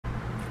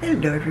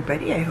Hello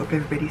everybody, I hope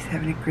everybody's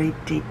having a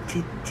great day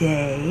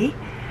today.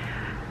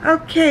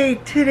 Okay,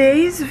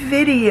 today's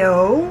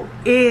video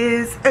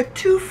is a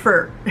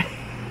twofer.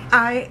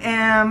 I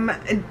am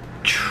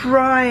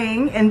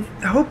trying and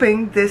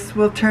hoping this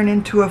will turn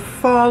into a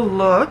fall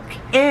look,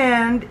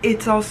 and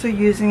it's also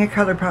using a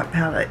ColourPop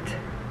palette.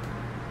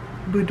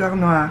 Boudoir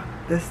Noir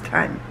this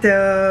time.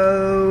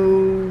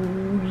 So,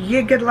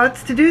 you got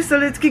lots to do, so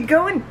let's get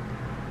going.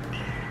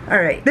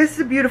 Alright, this is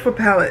a beautiful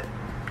palette.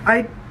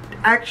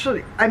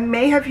 I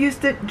may have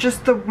used it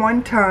just the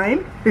one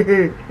time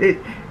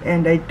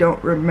and I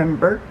don't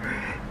remember.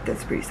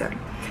 That's pretty sad.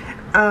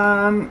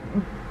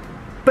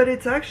 But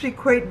it's actually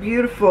quite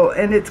beautiful,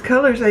 and it's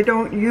colors I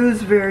don't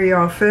use very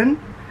often.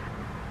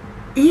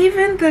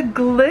 Even the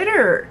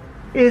glitter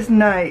is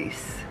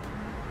nice.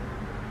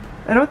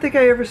 I don't think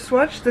I ever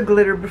swatched the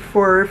glitter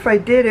before. If I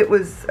did, it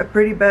was a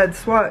pretty bad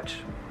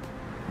swatch.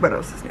 What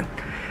else is new?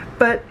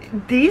 But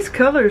these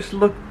colors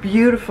look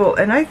beautiful,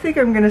 and I think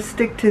I'm going to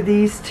stick to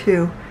these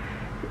two.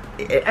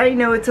 I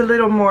know it's a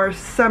little more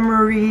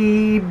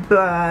summery,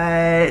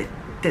 but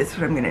that's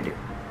what I'm going to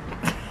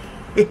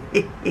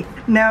do.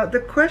 Now the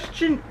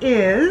question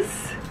is,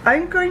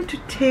 I'm going to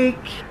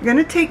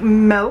take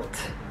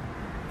melt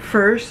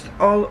first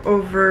all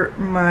over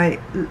my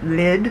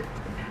lid,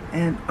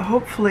 and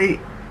hopefully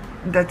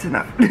that's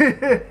enough.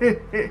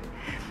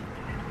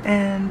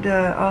 And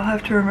I'll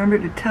have to remember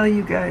to tell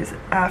you guys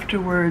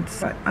afterwards.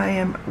 But I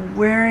am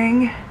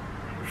wearing,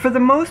 for the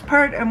most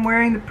part, I'm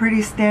wearing the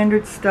pretty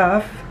standard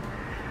stuff.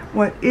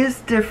 What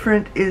is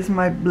different is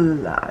my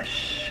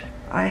blush.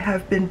 I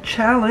have been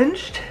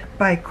challenged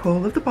by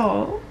Cole of the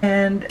Ball,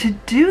 and to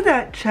do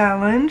that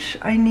challenge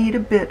I need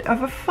a bit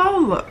of a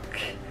fall look.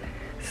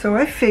 So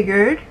I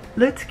figured,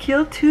 let's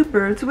kill two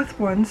birds with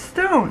one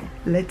stone.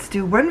 Let's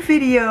do one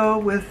video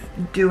with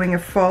doing a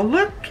fall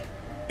look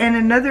and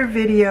another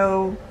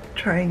video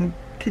trying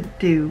to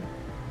do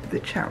the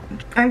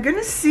challenge. I'm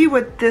gonna see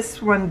what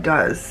this one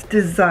does.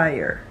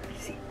 Desire.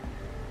 See.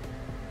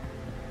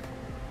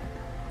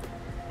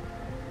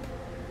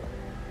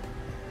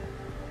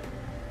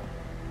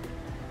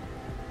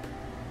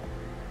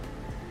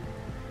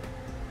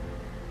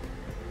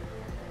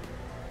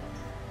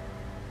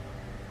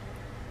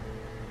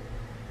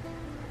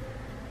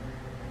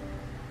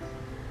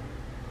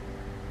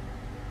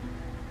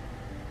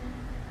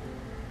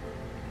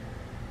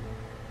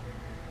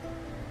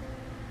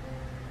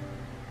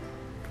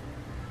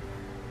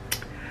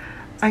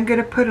 I'm going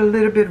to put a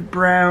little bit of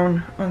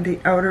brown on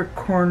the outer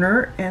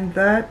corner, and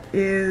that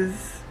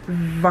is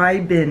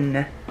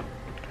Vibin.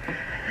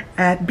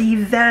 Be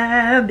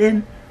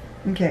vibin.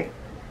 Okay,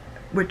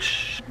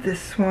 which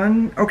this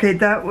one, okay,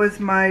 that was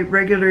my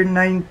regular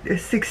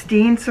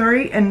 16,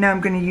 sorry, and now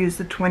I'm going to use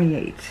the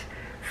 28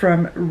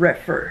 from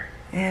Refer.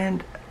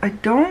 And I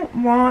don't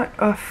want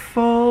a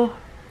full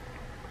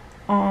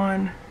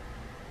on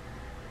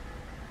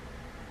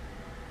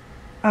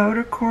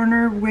outer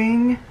corner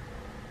wing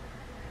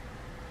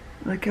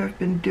like I've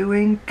been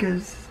doing,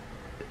 because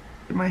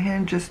my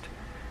hand just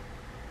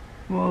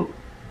will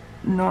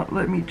not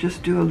let me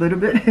just do a little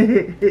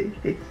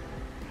bit.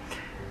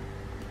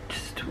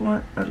 Just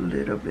want a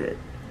little bit.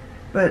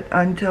 But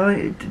I'm telling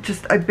you,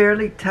 I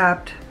barely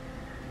tapped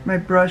my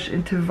brush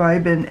into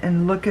Vibin,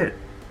 and look at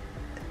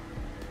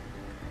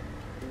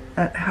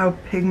how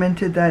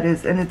pigmented that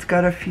is, and it's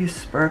got a few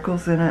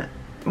sparkles in it.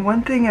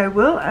 One thing I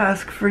will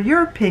ask for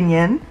your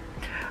opinion,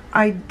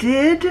 I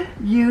did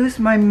use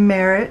my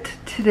Merit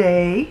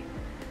today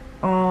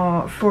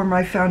for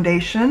my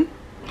foundation,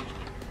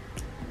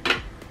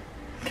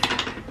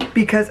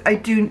 because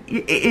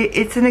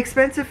it's an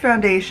expensive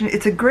foundation.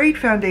 It's a great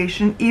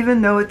foundation,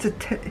 even though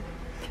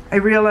I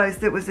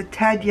realized it was a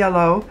tad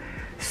yellow.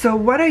 So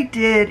what I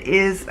did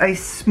is I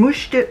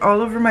smooshed it all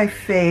over my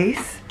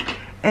face,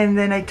 and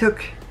then I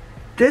took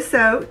this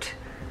out,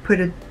 put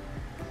a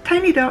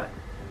tiny dot,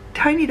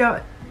 tiny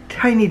dot,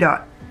 tiny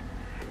dot,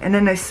 and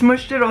then I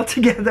smushed it all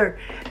together,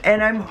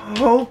 and I'm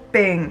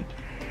hoping,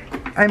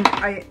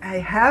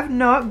 I have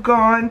not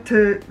gone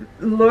to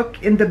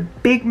look in the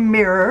big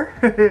mirror.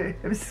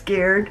 I'm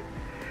scared.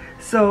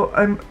 So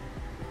I'm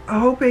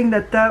hoping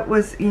that that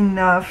was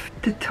enough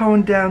to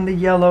tone down the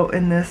yellow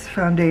in this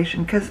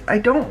foundation, because I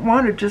don't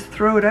want to just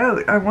throw it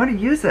out. I want to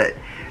use it.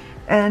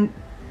 And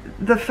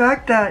the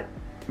fact that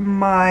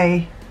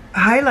my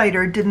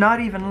highlighter did not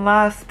even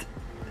last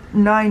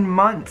 9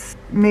 months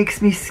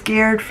makes me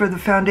scared for the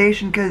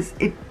foundation, because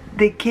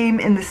they came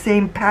in the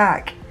same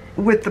pack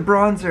with the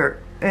bronzer,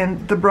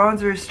 and the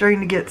bronzer is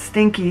starting to get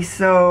stinky,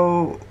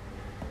 so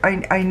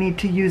I need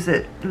to use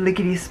it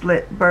lickety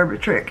split Barbara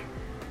trick.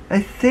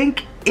 I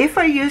think if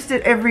I used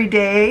it every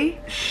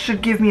day,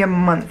 should give me a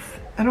month.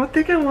 I don't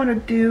think I want to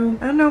do,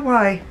 I don't know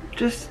why,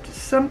 just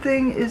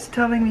something is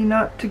telling me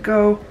not to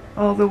go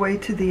all the way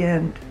to the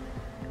end.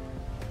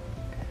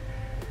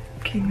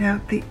 Okay, now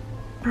the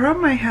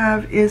problem I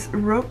have is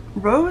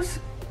Rose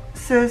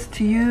says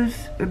to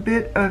use a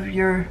bit of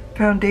your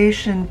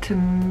foundation to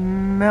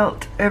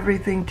melt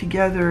everything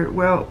together.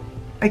 Well,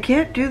 I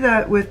can't do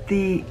that with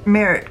the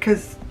Merit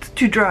because it's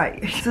too dry.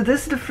 So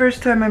this is the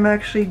first time I'm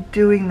actually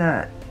doing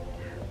that.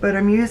 But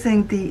I'm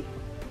using the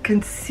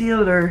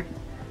concealer,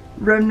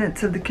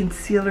 remnants of the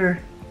concealer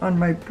on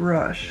my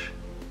brush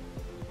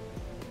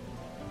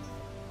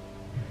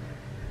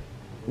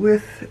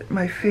with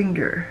my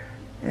finger.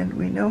 And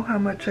we know how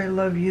much I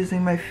love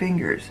using my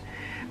fingers.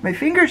 My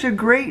fingers are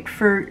great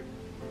for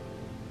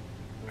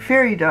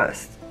fairy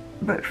dust,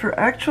 but for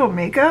actual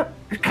makeup,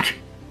 okay.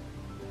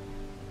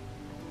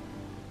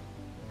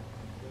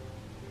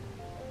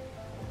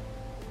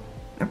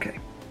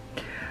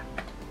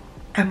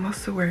 I'm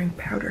also wearing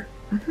powder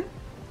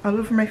all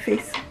over my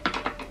face,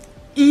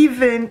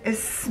 even a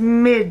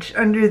smidge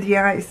under the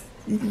eyes.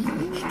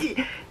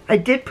 I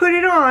did put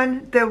it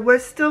on. There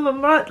was still a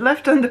lot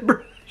left on the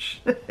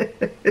brush.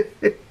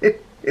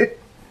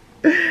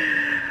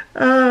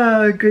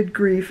 Ah, good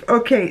grief.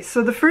 Okay,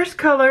 so the first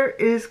color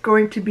is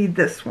going to be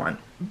this one,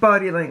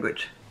 Body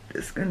Language.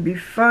 It's going to be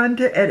fun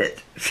to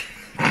edit.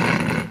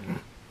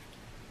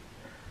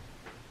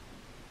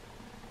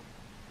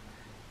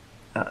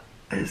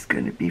 It's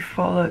going to be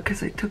fallout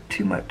because I took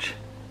too much.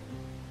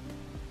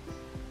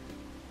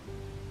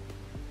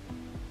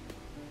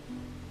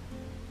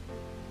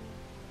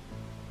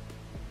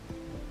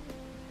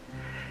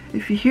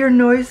 If you hear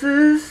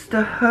noises,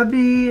 the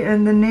hubby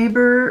and the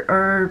neighbor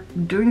are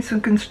doing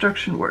some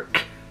construction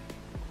work.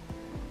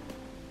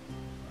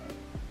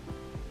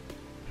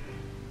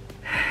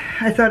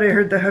 I thought I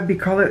heard the hubby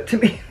call out to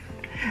me.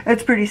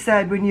 That's pretty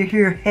sad when you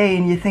hear hey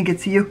and you think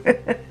it's you.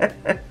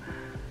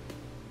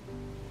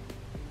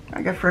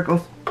 I got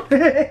freckles.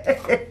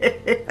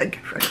 I got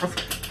freckles.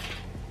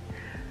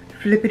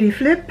 Flippity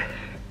flip.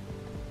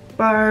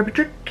 Barb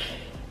trick.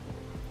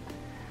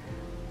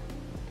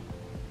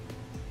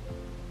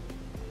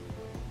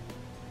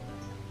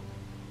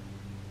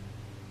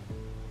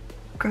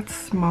 Got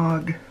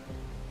smog.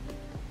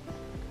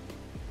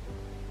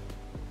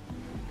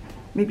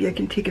 Maybe I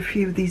can take a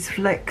few of these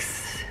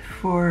flecks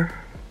for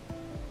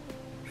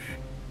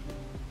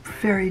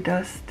fairy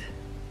dust.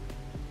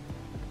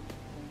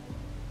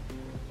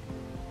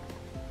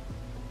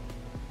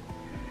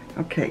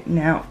 Okay,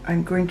 now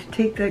I'm going to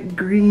take that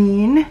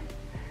green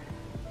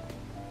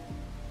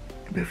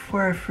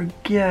before I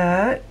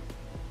forget,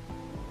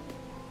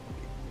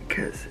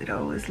 because it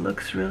always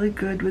looks really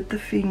good with the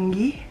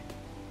fingy.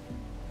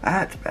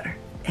 That's better.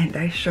 And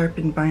I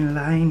sharpened my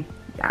line.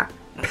 Yeah.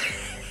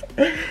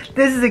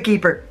 This is a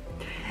keeper.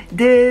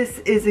 This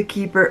is a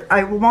keeper.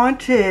 I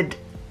wanted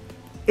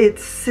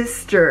its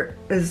sister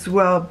as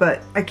well,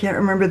 but I can't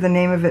remember the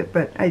name of it,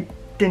 but I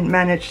didn't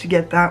manage to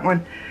get that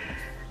one.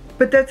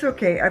 But that's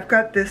okay. I've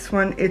got this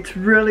one. It's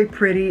really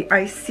pretty.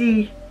 I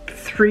see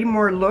 3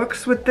 more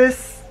looks with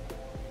this.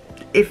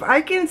 If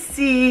I can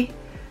see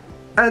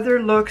other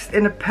looks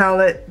in a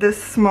palette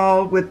this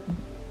small with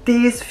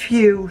these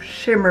few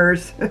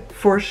shimmers,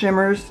 4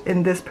 shimmers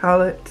in this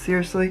palette,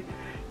 seriously,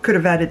 could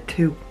have added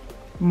 2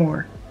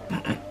 more.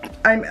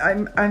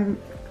 I'm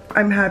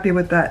happy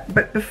with that.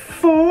 But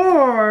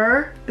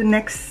before the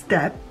next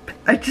step,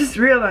 I just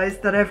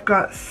realized that I've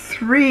got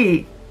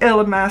 3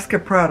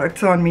 Illamasqua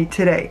products on me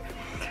today.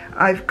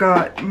 I've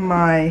got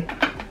my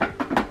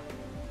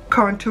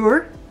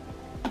contour.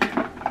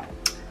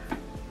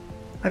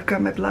 I've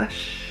got my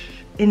blush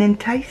in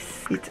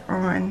Entice. It's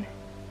on.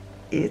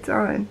 It's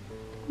on.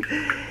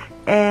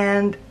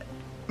 And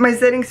my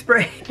setting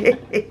spray.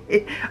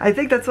 I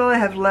think that's all I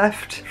have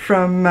left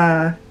from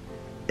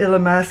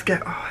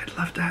Illamasqua. Oh, I'd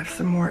love to have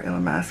some more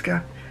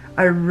Illamasqua.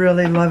 I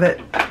really love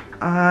it.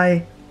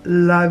 I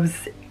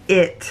loves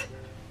it.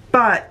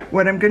 But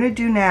what I'm gonna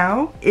do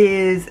now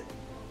is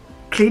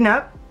clean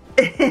up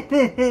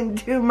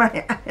and do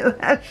my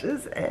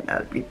eyelashes, and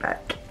I'll be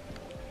back.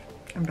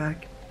 I'm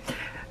back.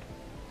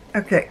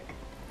 Okay,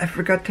 I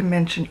forgot to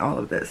mention all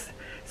of this.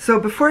 So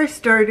before I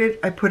started,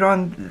 I put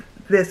on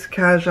this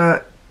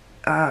Kaja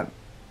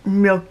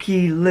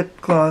milky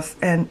lip gloss,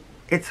 and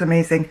it's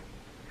amazing.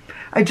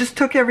 I just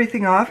took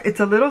everything off.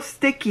 It's a little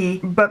sticky,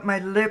 but my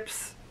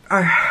lips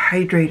are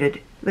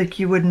hydrated like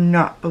you would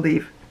not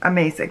believe.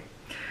 Amazing.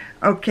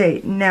 Okay,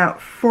 now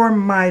for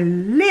my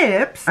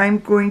lips, I'm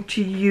going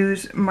to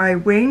use my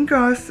Wayne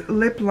Goss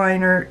lip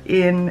liner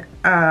in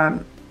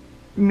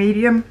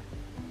medium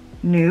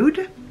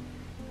nude.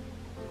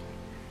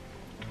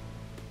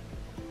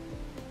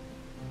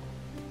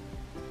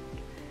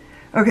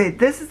 Okay,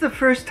 this is the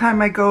first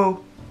time I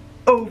go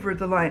over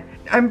the line.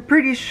 I'm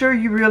pretty sure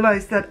you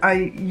realize that I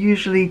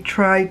usually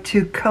try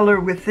to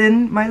color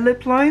within my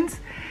lip lines,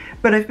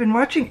 but I've been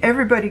watching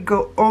everybody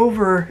go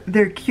over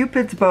their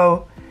Cupid's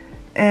bow,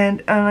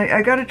 and I'm like,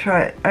 I gotta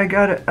try it. I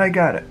got it.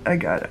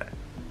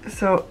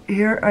 So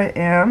here I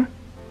am.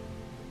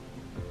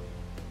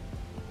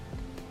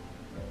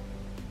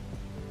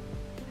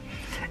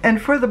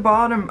 And for the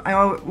bottom,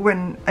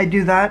 when I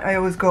do that, I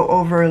always go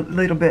over a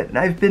little bit.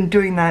 I've been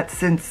doing that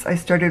since I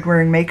started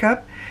wearing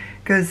makeup,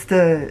 because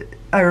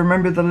I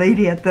remember the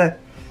lady at the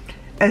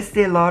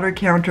Estee Lauder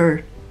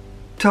counter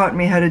taught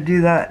me how to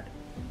do that.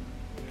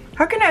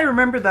 How can I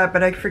remember that,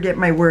 but I forget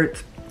my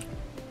words?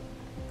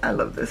 I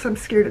love this. I'm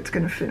scared it's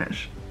gonna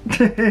finish.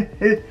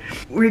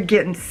 We're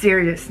getting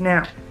serious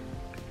now.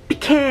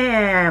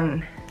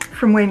 Pecan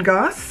from Wayne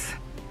Goss.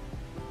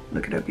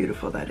 Look at how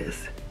beautiful that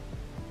is.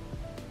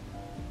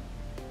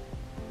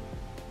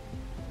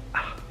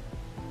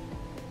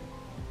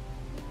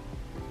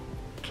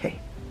 Okay.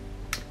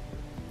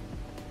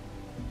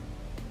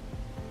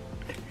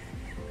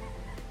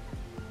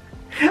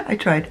 I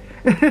tried.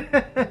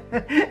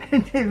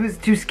 It was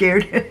too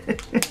scared.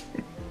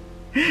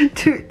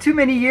 Too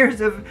many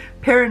years of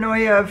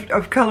paranoia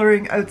of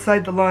coloring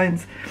outside the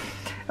lines.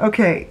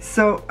 Okay,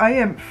 so I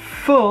am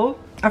full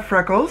of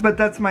freckles, but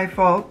that's my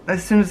fault.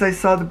 As soon as I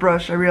saw the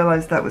brush, I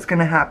realized that was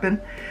gonna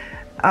happen.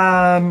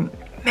 Man,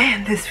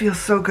 this feels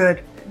so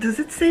good. Does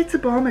it say it's a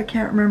balm? I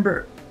can't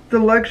remember. The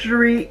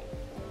Luxury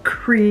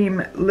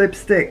Cream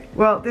Lipstick.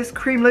 Well, this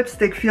cream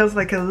lipstick feels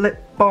like a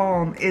lip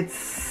balm. It's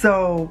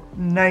so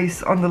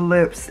nice on the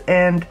lips,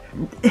 and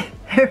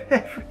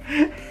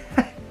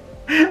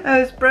I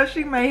was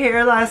brushing my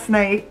hair last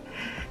night,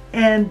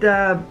 and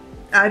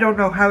I don't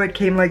know how it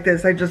came like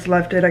this. I just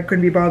left it. I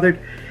couldn't be bothered,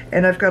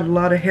 and I've got a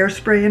lot of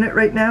hairspray in it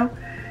right now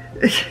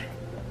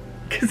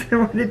because I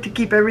wanted to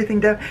keep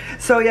everything down.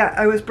 So yeah,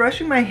 I was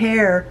brushing my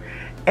hair,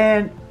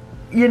 and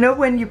you know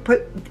when you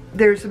put,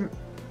 there's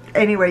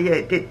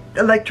anyway,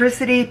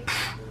 electricity,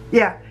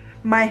 yeah,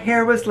 my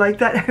hair was like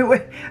that.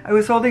 I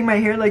was holding my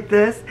hair like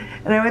this,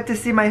 and I went to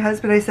see my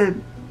husband. I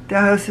said, the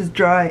house is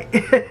dry.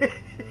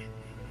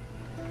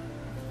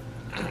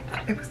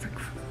 It was like,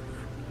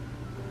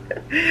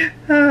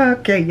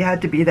 okay, you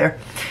had to be there.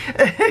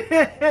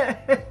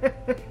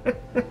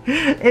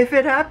 If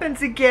it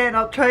happens again,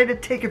 I'll try to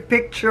take a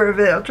picture of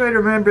it. I'll try to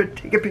remember to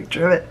take a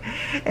picture of it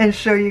and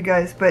show you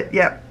guys. But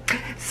yeah,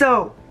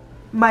 so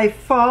my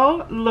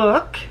fall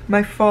look,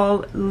 my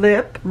fall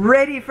lip,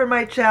 ready for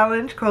my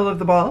challenge, Call of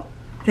the Ball.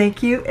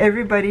 Thank you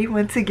everybody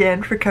once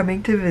again for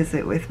coming to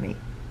visit with me.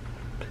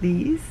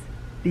 Please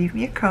leave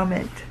me a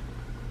comment,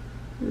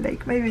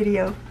 like my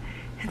video,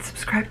 and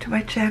subscribe to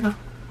my channel.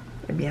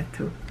 A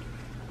bientôt.